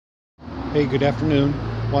Hey, good afternoon.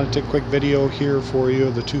 I want to take a quick video here for you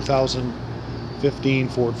of the 2015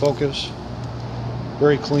 Ford Focus.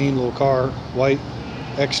 Very clean little car, white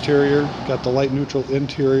exterior, got the light neutral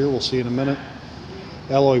interior, we'll see in a minute.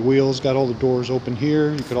 Alloy wheels, got all the doors open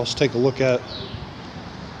here. You could also take a look at,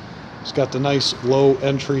 it's got the nice low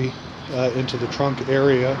entry into the trunk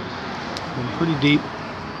area and pretty deep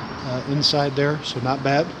inside there, so not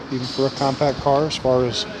bad even for a compact car as far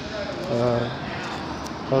as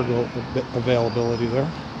cargo availability there.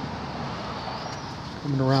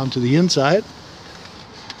 Coming around to the inside,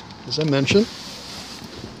 as I mentioned,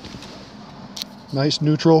 nice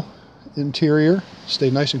neutral interior, stay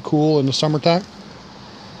nice and cool in the summertime.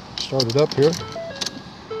 Start it up here.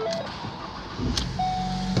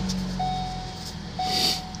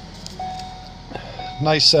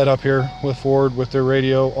 Nice setup here with Ford with their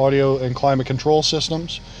radio, audio, and climate control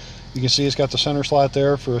systems. You can see it's got the center slot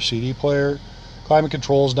there for a CD player. Climate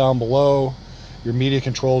controls down below. Your media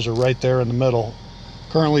controls are right there in the middle.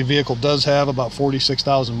 Currently, vehicle does have about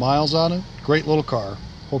 46,000 miles on it. Great little car.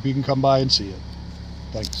 Hope you can come by and see it.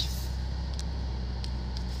 Thanks.